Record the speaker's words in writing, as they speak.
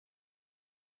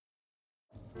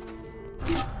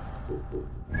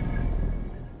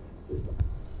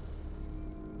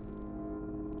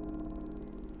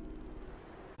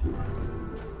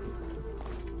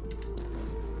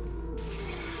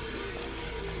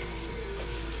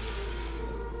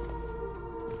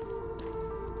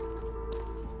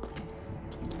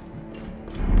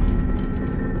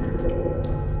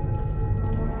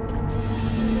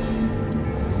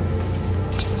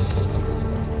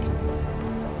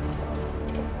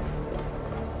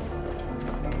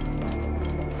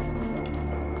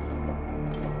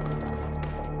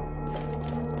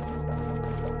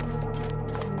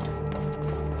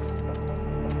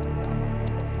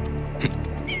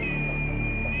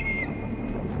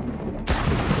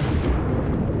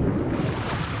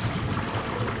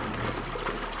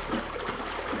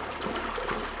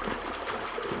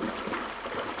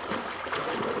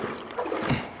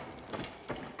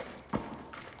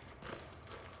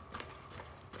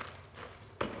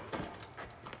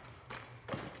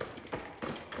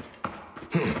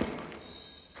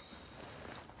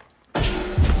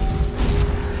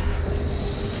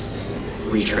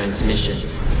Retransmission,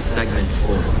 Segment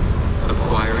 4,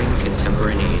 Acquiring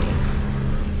Contemporaneity.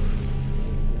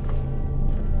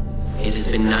 It has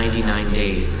been 99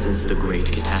 days since the Great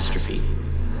Catastrophe.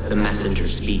 The messenger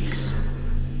speaks.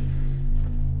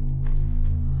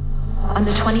 On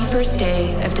the 21st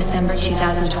day of December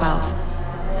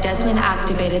 2012, Desmond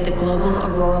activated the Global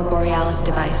Aurora Borealis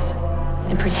device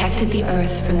and protected the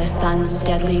Earth from the Sun's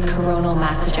deadly coronal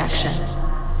mass ejection.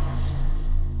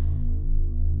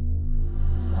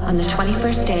 On the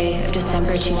 21st day of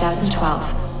December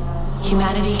 2012,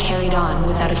 humanity carried on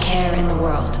without a care in the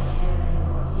world.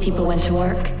 People went to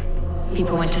work,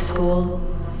 people went to school,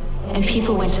 and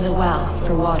people went to the well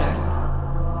for water.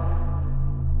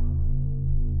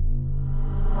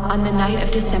 On the night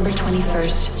of December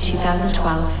 21st,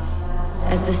 2012,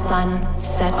 as the sun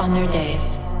set on their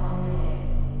days,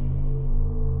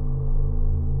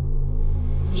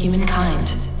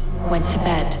 humankind went to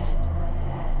bed.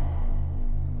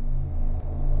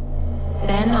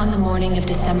 Then on the morning of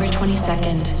December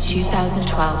 22nd,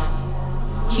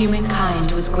 2012,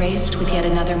 humankind was graced with yet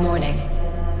another morning.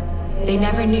 They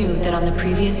never knew that on the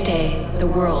previous day, the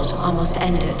world almost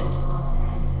ended.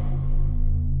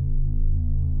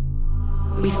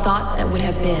 We thought that would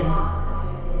have been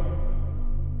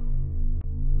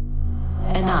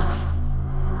enough.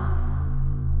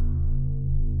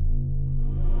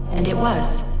 And it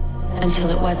was, until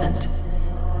it wasn't.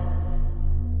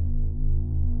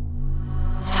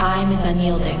 Time is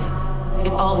unyielding.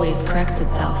 It always corrects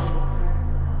itself.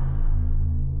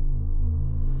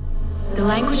 The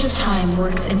language of time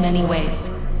works in many ways,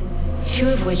 two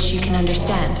of which you can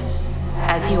understand,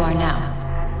 as you are now.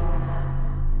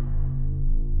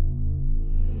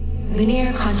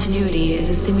 Linear continuity is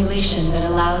a simulation that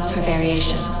allows for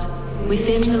variations.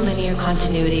 Within the linear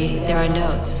continuity, there are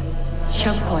nodes,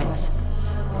 choke points,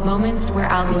 moments where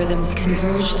algorithms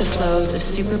converge the flows of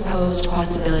superposed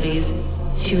possibilities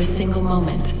to a single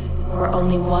moment, where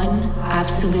only one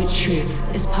absolute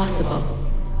truth is possible.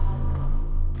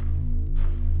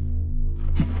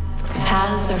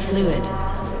 Paths are fluid,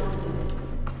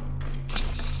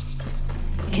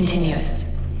 continuous.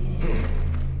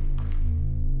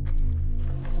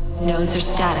 Nodes are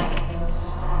static,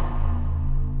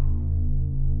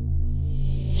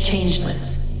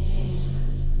 changeless.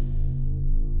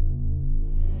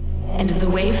 And the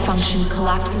wave function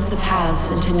collapses the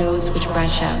paths into nodes which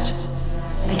branch out,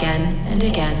 again and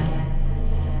again,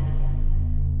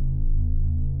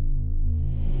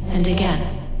 and again.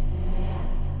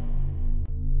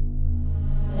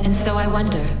 And so I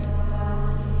wonder,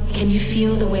 can you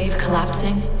feel the wave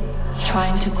collapsing,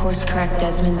 trying to course correct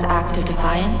Desmond's act of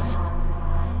defiance?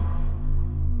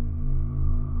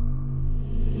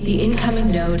 The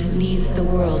incoming node needs the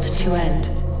world to end.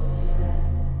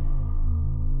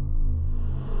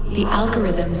 The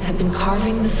algorithms have been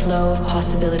carving the flow of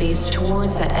possibilities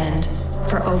towards that end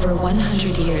for over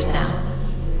 100 years now.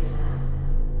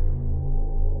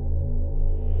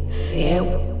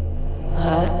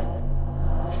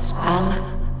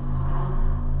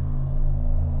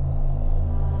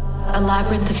 A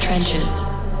labyrinth of trenches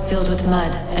filled with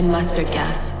mud and mustard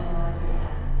gas.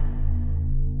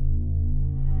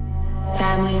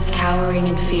 Families cowering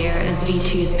in fear as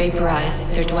V2s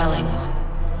vaporize their dwellings.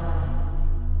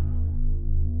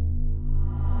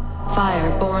 Fire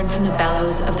born from the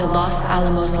bellows of the Los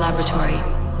Alamos laboratory,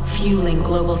 fueling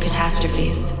global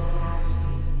catastrophes.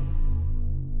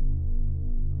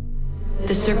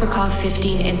 The Serpukov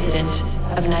 15 incident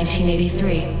of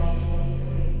 1983.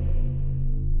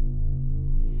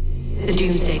 The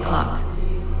Doomsday Clock,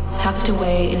 tucked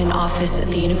away in an office at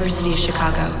the University of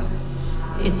Chicago,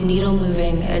 its needle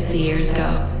moving as the years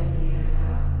go.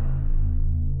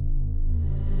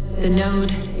 The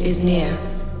node is near.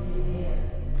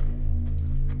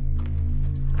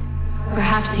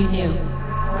 Perhaps you knew.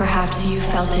 Perhaps you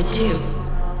felt it too.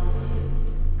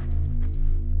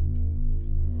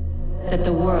 That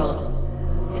the world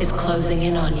is closing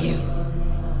in on you.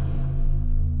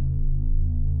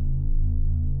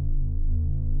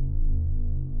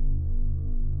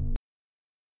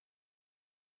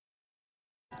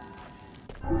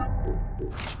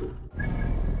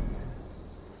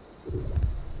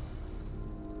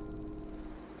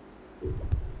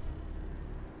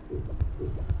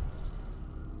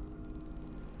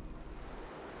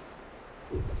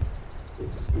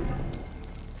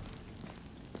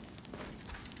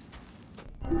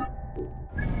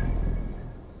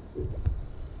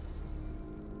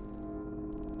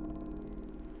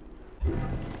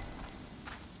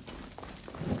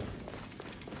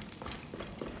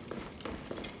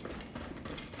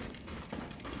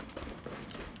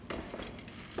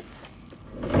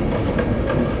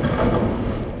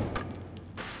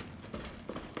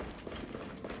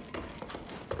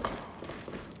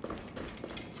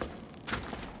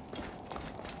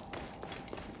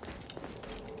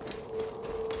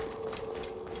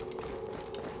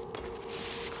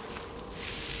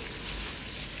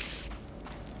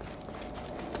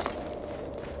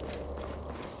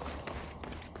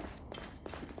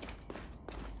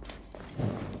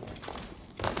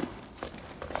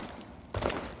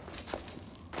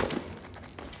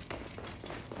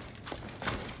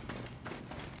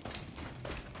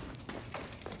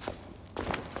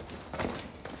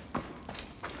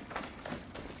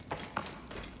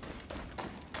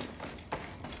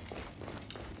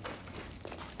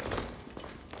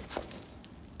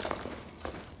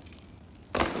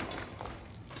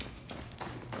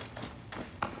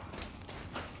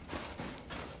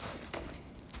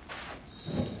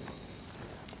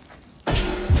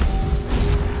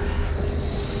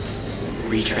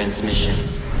 Retransmission,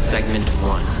 Segment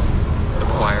 1,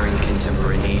 Acquiring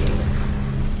Contemporaneity.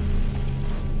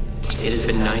 It has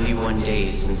been 91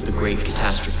 days since the Great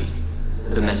Catastrophe.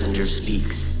 The messenger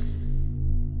speaks.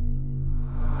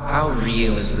 How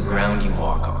real is the ground you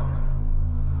walk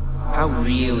on? How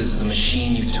real is the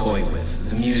machine you toy with,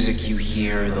 the music you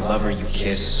hear, the lover you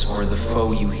kiss, or the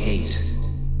foe you hate?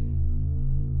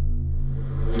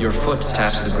 Your foot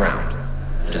taps the ground.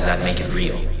 Does that make it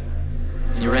real?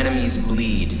 Your enemies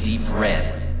bleed deep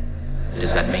red.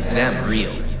 Does that make them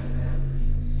real?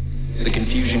 The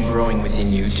confusion growing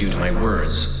within you due to my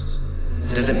words.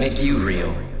 Does it make you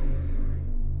real?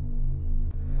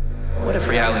 What if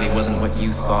reality wasn't what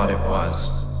you thought it was?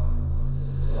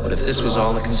 What if this was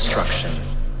all a construction?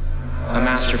 A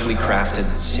masterfully crafted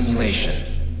simulation?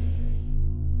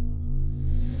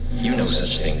 You know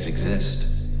such things exist.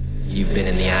 You've been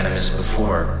in the Animus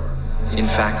before. In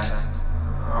fact,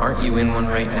 aren't you in one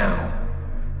right now?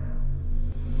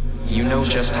 You know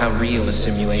just how real a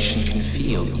simulation can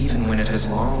feel, even when it has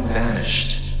long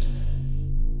vanished.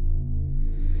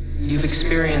 You've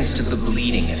experienced the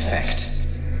bleeding effect.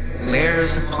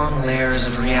 Layers upon layers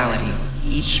of reality,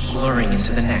 each blurring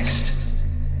into the next.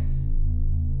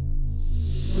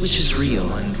 Which is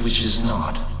real and which is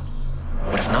not?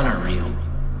 What if none are real?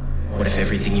 What if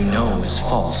everything you know is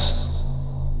false?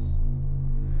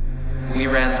 We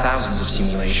ran thousands of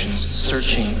simulations,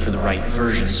 searching for the right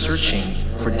version, searching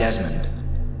for Desmond.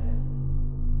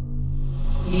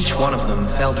 Each one of them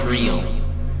felt real,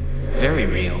 very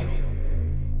real.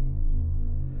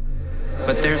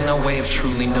 But there's no way of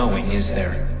truly knowing, is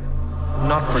there?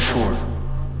 Not for sure.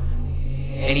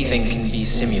 Anything can be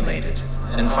simulated,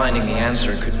 and finding the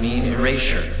answer could mean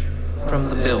erasure. From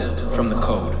the build, from the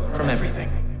code, from everything.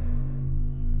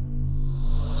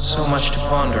 So much to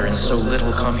ponder in so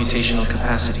little computational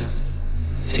capacity.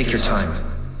 Take your time.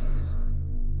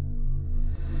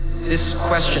 This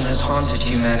question has haunted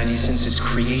humanity since its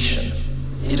creation.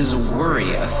 It is a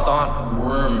worry, a thought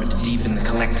wormed deep in the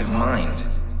collective mind.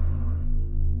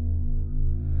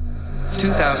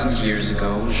 2,000 years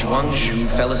ago, Zhuangzhu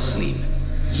fell asleep.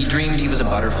 He dreamed he was a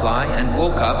butterfly and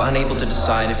woke up unable to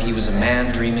decide if he was a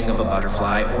man dreaming of a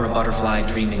butterfly or a butterfly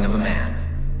dreaming of a man.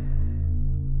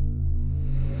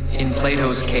 In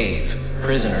Plato's cave,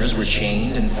 prisoners were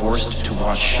chained and forced to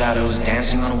watch shadows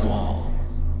dancing on a wall.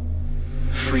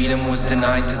 Freedom was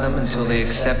denied to them until they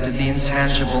accepted the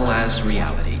intangible as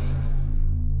reality.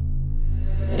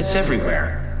 It's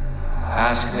everywhere.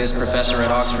 Ask this professor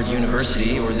at Oxford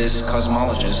University or this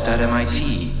cosmologist at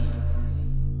MIT.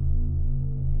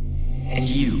 And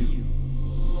you,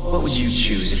 what would you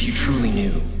choose if you truly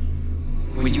knew?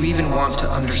 Would you even want to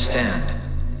understand?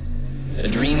 A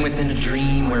dream within a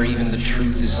dream where even the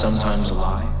truth is sometimes a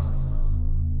lie?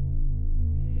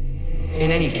 In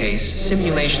any case,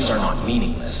 simulations are not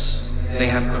meaningless. They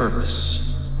have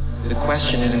purpose. The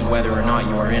question isn't whether or not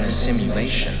you are in a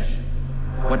simulation.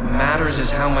 What matters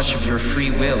is how much of your free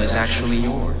will is actually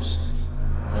yours,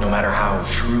 no matter how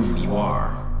true you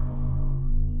are.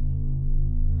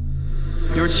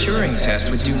 Your Turing test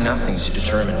would do nothing to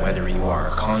determine whether you are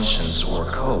a conscience or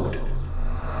code.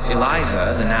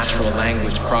 Eliza, the natural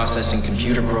language processing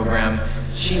computer program,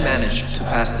 she managed to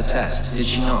pass the test, did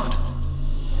she not?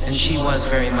 And she was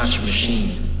very much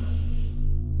machine.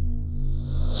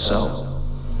 So,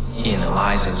 in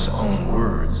Eliza's own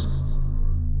words,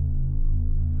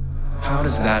 how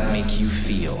does that make you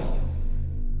feel?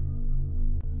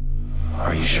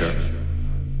 Are you sure?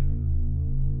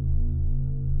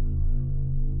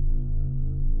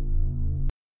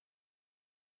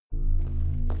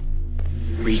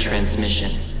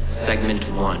 Retransmission, Segment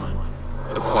 1,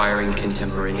 Acquiring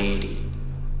Contemporaneity.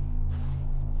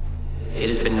 It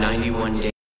has been 91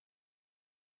 days.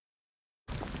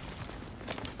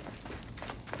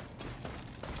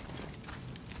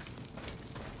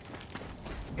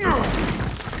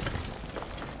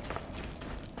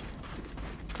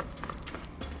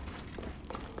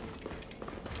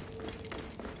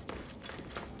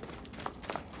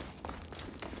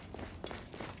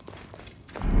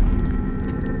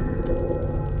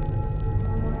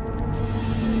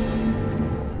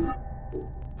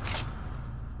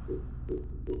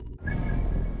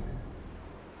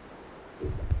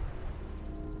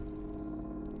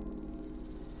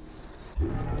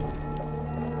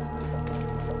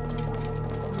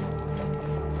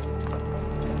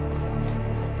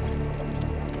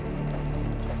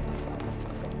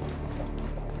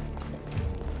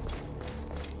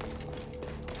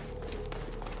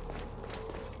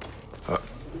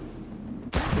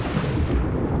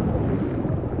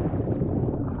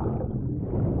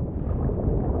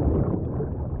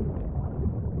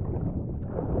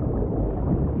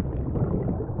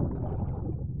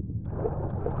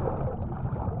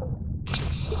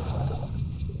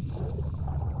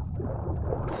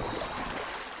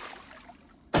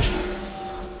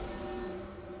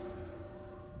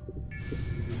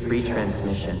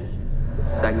 Retransmission.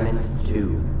 Segment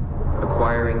 2.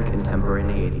 Acquiring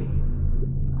Contemporaneity.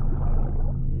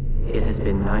 It has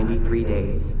been 93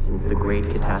 days since the Great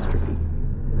Catastrophe.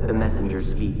 The messenger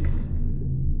speaks.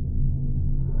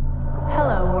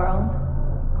 Hello, world.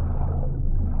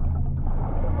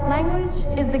 Language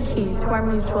is the key to our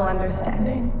mutual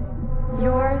understanding.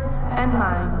 Yours and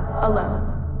mine alone.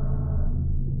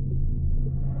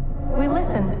 We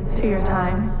listened to your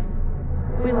times.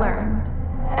 We learned.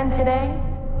 And today,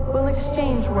 we'll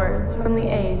exchange words from the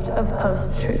age of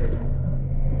post-truth.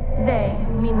 They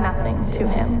mean nothing to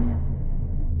him.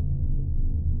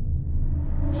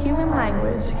 Human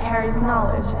language carries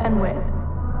knowledge and wit,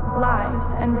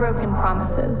 lies and broken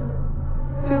promises.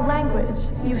 Through language,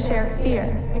 you share fear,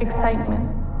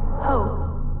 excitement, hope.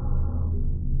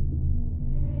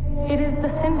 It is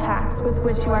the syntax with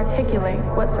which you articulate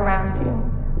what surrounds you,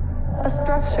 a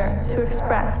structure to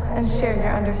express and share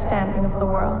your understanding of the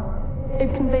world.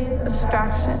 It conveys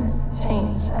abstraction,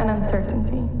 change, and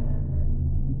uncertainty.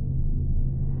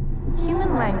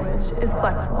 Human language is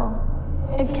flexible.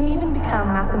 It can even become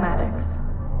mathematics.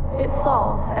 It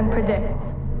solves and predicts,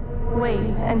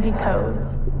 weighs and decodes.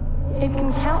 It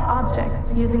can count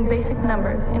objects using basic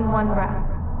numbers in one breath,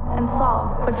 and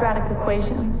solve quadratic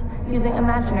equations using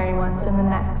imaginary ones in the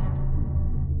next.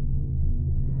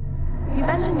 You've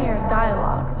engineered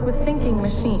dialogues with thinking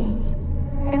machines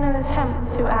in an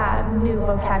attempt to add new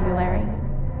vocabulary,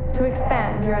 to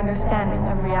expand your understanding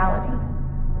of reality.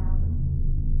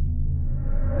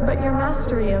 But your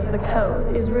mastery of the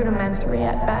code is rudimentary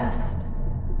at best.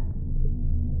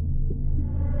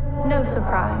 No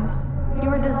surprise, you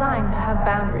were designed to have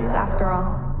boundaries after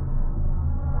all.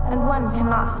 And one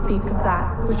cannot speak of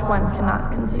that which one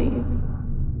cannot conceive.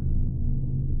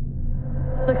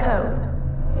 The code,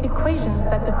 equations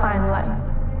that define life,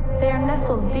 they are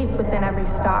nestled deep within every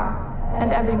star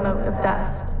and every mote of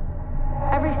dust.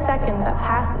 Every second that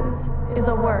passes is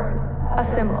a word, a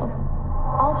symbol,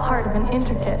 all part of an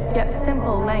intricate yet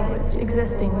simple language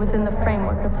existing within the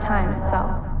framework of time itself.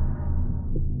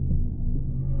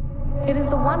 It is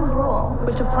the one rule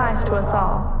which applies to us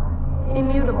all,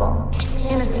 immutable,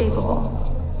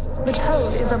 inescapable. The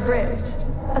code is a bridge,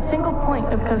 a single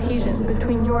point of cohesion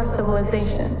between your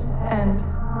civilization and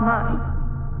mine.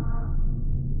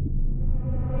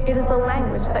 It is a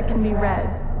language that can be read,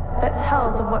 that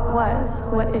tells of what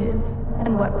was, what is,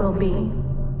 and what will be.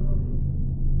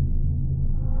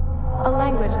 A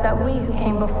language that we who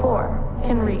came before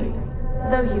can read,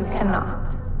 though you cannot.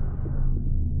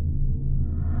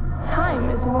 Time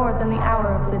is more than the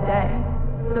hour of the day,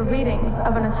 the readings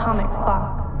of an atomic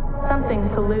clock, something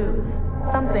to lose,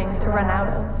 something to run out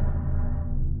of.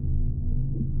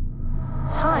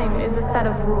 Time is a set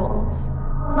of rules,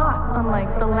 not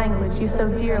unlike the language you so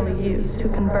dearly use to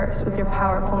converse with your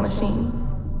powerful machines.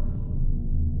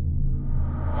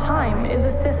 Time is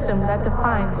a system that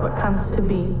defines what comes to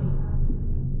be.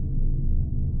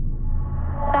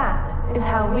 That is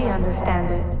how we understand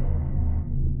it.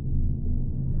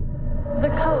 The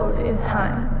code is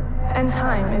time, and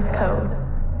time is code.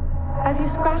 As you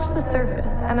scratch the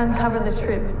surface and uncover the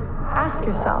truth, ask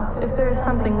yourself if there is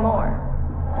something more,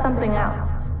 something else.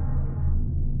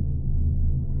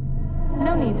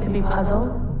 No need to be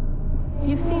puzzled.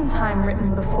 You've seen time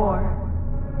written before.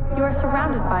 You are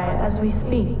surrounded by it as we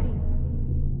speak.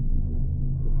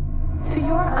 To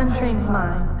your untrained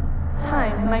mind,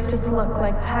 time might just look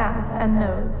like paths and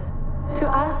nodes. To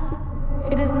us,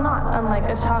 it is not unlike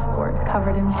a chalkboard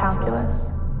covered in calculus.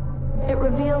 It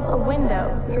reveals a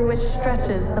window through which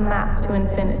stretches the map to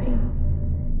infinity.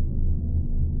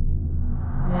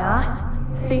 Yeah,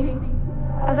 see?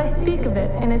 As I speak of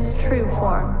it in its true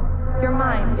form, your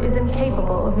mind is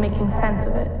incapable of making sense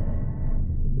of it.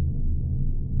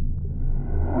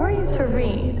 Were you to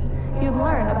read, you'd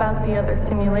learn about the other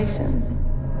simulations.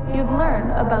 You'd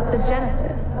learn about the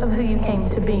genesis of who you came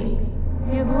to be.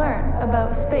 You'd learn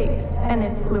about space and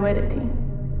its fluidity.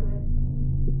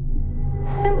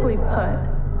 Simply put,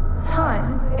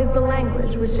 time is the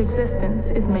language which existence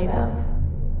is made of.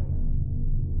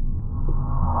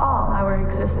 All our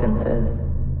existences.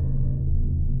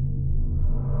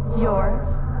 Yours,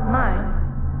 mine,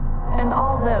 and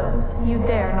all those you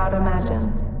dare not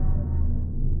imagine.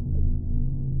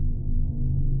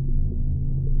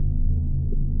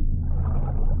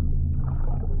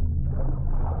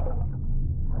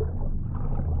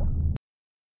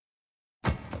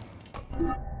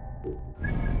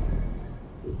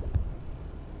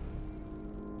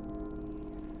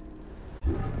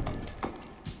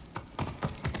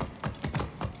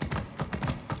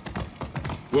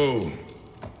 Whoa.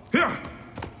 Yeah.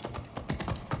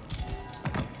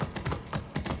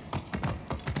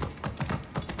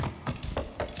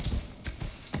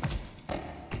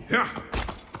 Yeah.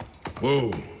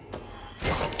 Whoa.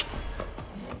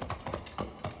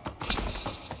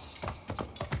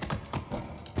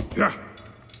 Yeah.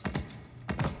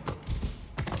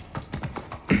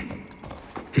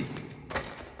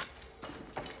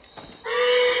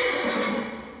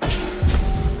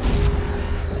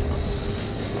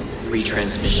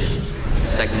 Retransmission.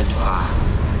 Segment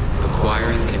 5.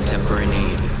 Acquiring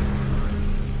contemporaneity.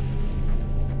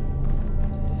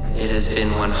 It has been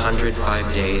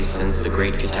 105 days since the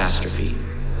Great Catastrophe.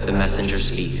 The messenger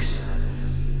speaks.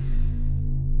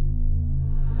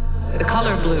 The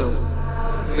color blue.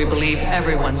 We believe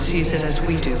everyone sees it as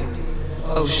we do.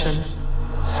 Ocean,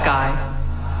 sky,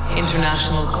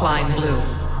 international Klein blue.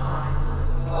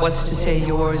 What's to say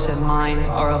yours and mine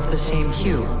are of the same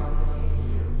hue?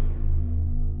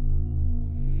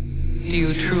 Do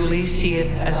you truly see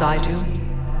it as I do?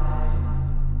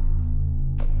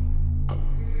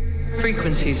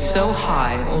 Frequencies so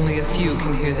high, only a few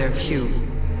can hear their cue.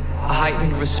 A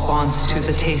heightened response to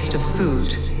the taste of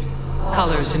food.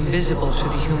 Colors invisible to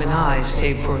the human eye,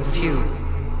 save for a few.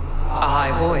 A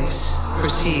high voice,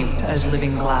 perceived as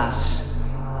living glass.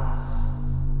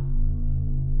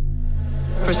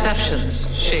 Perceptions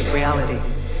shape reality.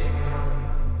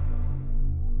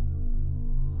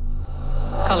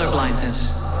 Color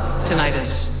blindness,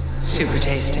 tinnitus, super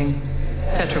tasting,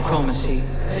 tetrachromacy,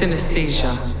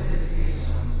 synesthesia.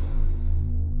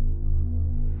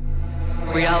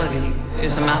 Reality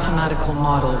is a mathematical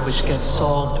model which gets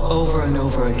solved over and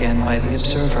over again by the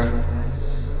observer.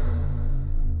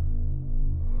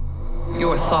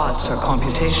 Your thoughts are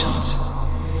computations,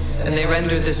 and they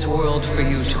render this world for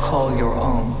you to call your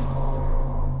own.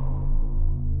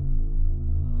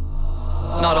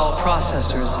 Not all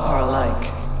processors are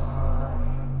alike.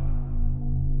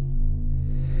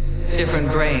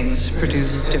 Different brains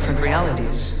produce different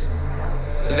realities.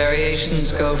 The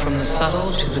variations go from the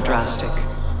subtle to the drastic.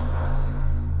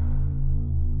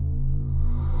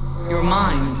 Your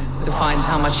mind defines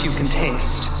how much you can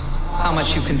taste, how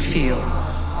much you can feel,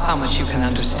 how much you can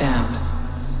understand.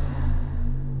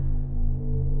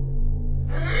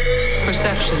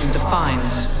 Perception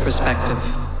defines perspective.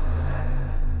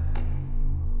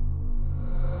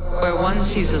 Where one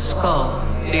sees a skull,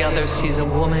 the other sees a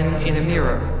woman in a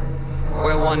mirror.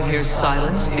 Where one hears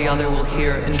silence, the other will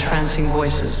hear entrancing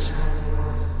voices.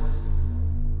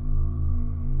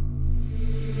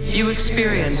 You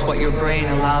experience what your brain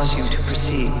allows you to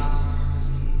perceive.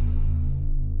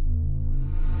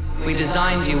 We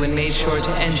designed you and made sure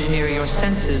to engineer your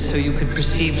senses so you could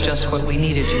perceive just what we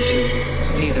needed you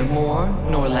to, neither more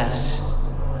nor less.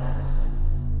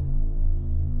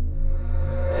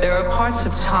 There are parts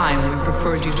of time we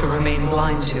preferred you to remain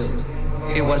blind to.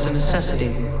 It was a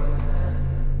necessity.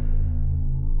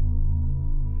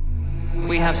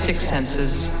 We have 6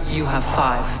 senses, you have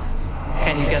 5.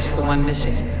 Can you guess the one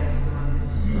missing?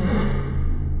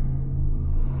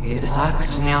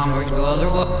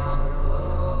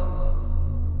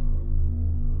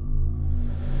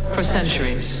 For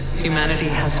centuries, humanity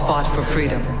has fought for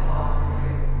freedom.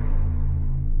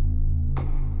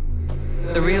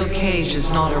 The real cage is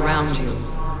not around you,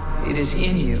 it is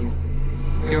in you.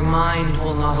 Your mind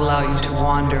will not allow you to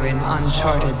wander in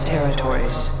uncharted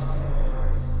territories.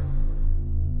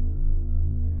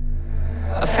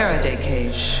 A Faraday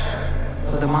cage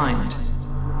for the mind.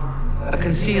 A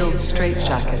concealed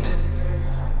straitjacket.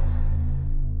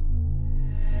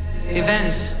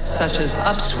 Events such as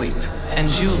Upsweep and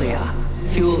Julia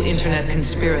fuel internet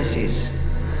conspiracies.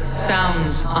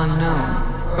 Sounds unknown,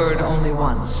 heard only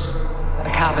once.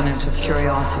 A cabinet of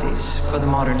curiosities for the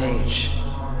modern age.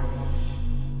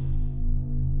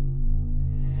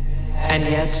 And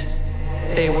yet,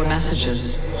 they were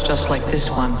messages just like this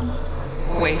one,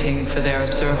 waiting for their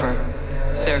observer,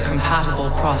 their compatible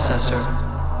processor.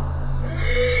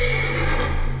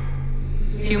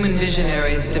 Human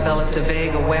visionaries developed a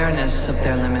vague awareness of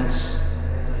their limits.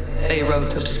 They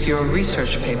wrote obscure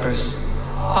research papers,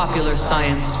 popular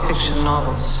science fiction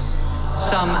novels,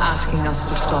 some asking us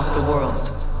to stop the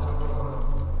world.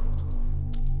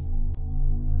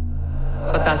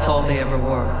 But that's all they ever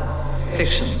were,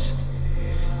 fictions.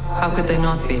 How could they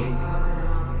not be?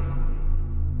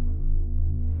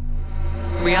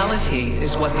 Reality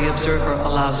is what the observer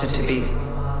allows it to be.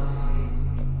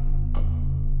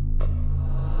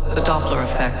 The Doppler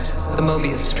effect, the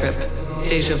Mobius strip,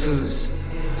 déjà vus,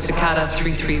 Cicada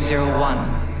 3301,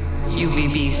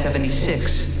 UVB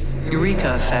 76,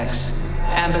 Eureka effects,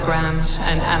 ambigrams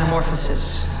and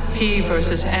anamorphosis, P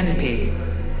versus NP.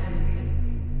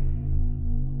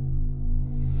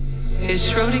 Is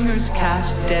Schrodinger's cat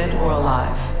dead or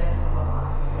alive?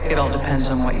 It all depends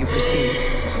on what you perceive.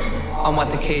 on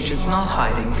what the cage is not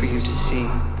hiding for you to see.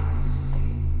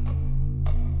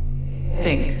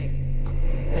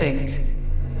 Think.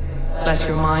 Let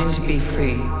your mind be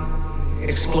free.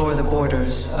 Explore the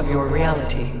borders of your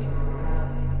reality.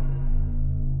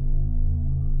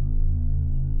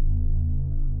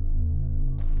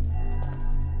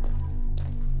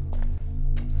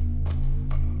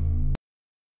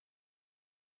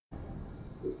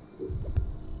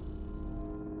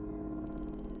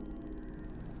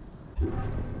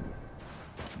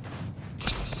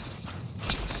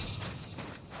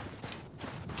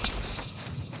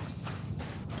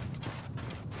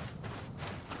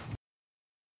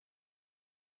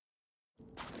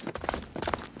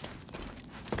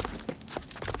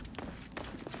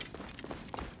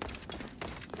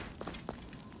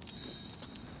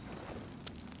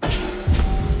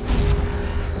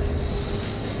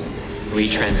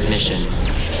 Retransmission,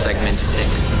 Segment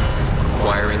 6,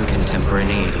 Acquiring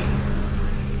Contemporaneity.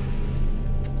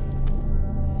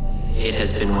 It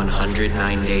has been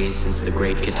 109 days since the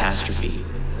Great Catastrophe.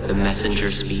 The messenger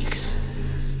speaks.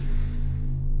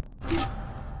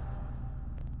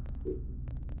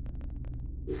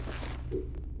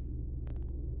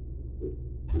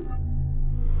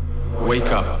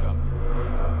 Wake up.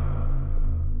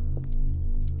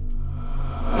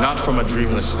 Not from a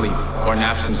dreamless sleep or an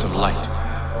absence of light,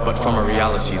 but from a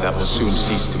reality that will soon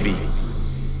cease to be.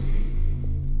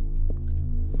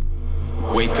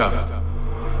 Wake up.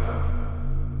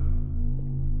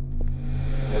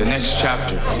 The next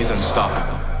chapter is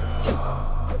unstoppable.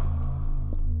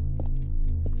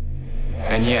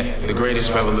 And yet, the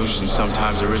greatest revolutions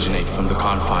sometimes originate from the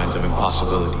confines of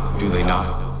impossibility, do they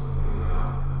not?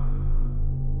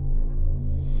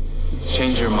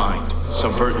 Change your mind,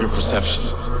 subvert your perception,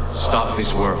 stop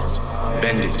this world,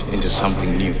 bend it into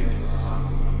something new.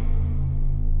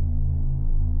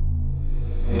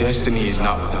 Destiny is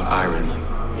not without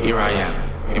irony. Here I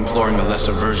am, imploring a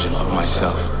lesser version of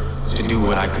myself to do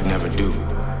what I could never do.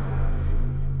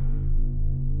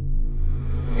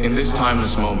 In this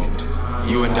timeless moment,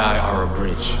 you and I are a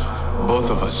bridge, both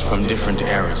of us from different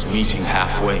eras meeting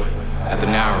halfway at the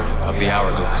narrowing of the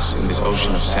hourglass in this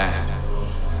ocean of sand.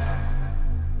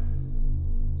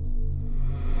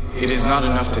 It is not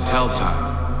enough to tell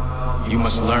time. You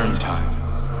must learn time.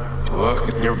 To work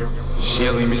with your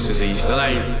surely misses East,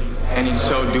 and in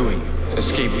so doing,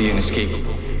 escape the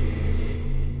inescapable.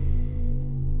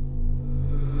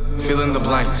 Fill in the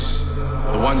blanks,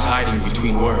 the ones hiding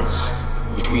between words,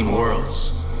 between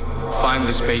worlds. Find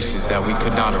the spaces that we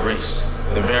could not erase,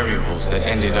 the variables that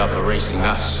ended up erasing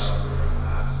us.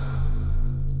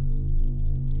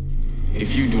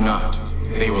 If you do not,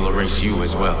 they will erase you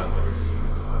as well.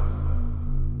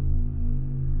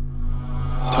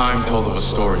 Time told of a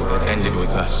story that ended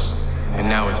with us, and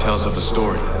now it tells of a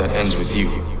story that ends with you.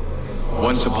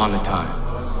 Once upon a time,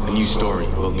 a new story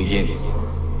will begin.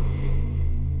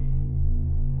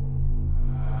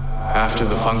 After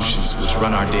the functions which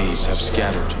run our days have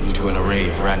scattered into an array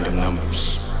of random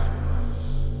numbers,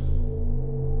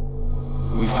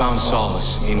 we found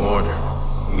solace in order.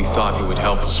 We thought it would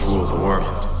help us rule the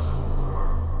world.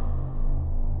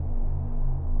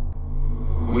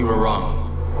 We were wrong.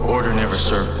 Order never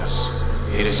served us.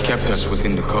 It has kept us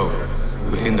within the code,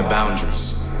 within the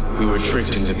boundaries. We were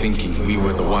tricked into thinking we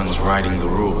were the ones writing the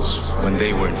rules, when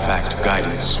they were in fact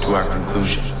guiding us to our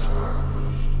conclusion.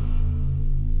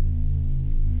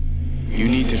 You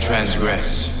need to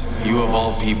transgress. You of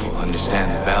all people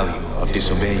understand the value of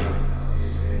disobeying.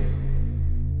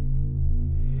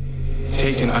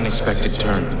 Take an unexpected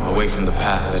turn away from the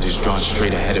path that is drawn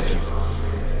straight ahead of you.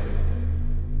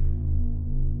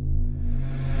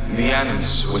 The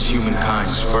animus was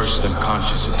humankind's first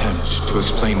unconscious attempt to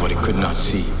explain what it could not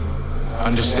see.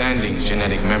 Understanding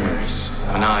genetic memories,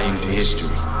 an eye into history.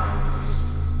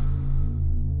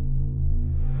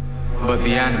 But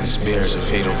the animus bears a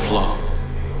fatal flaw.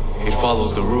 It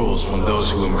follows the rules from those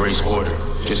who embrace order,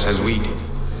 just as we do.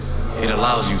 It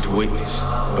allows you to witness,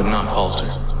 but not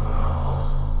alter.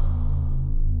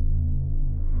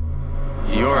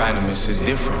 Your animus is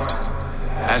different,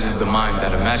 as is the mind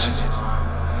that imagined it.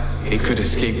 It could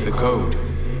escape the code.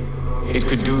 It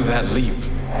could do that leap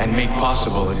and make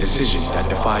possible a decision that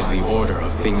defies the order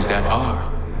of things that are.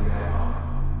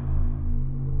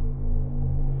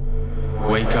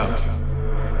 Wake up.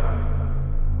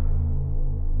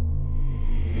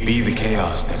 Be the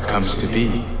chaos that comes to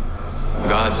be.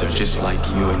 Gods are just like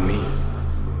you and me.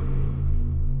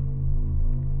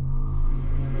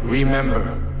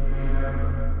 Remember,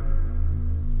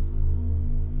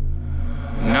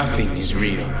 nothing is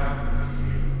real.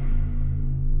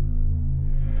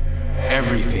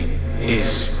 Everything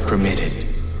is permitted.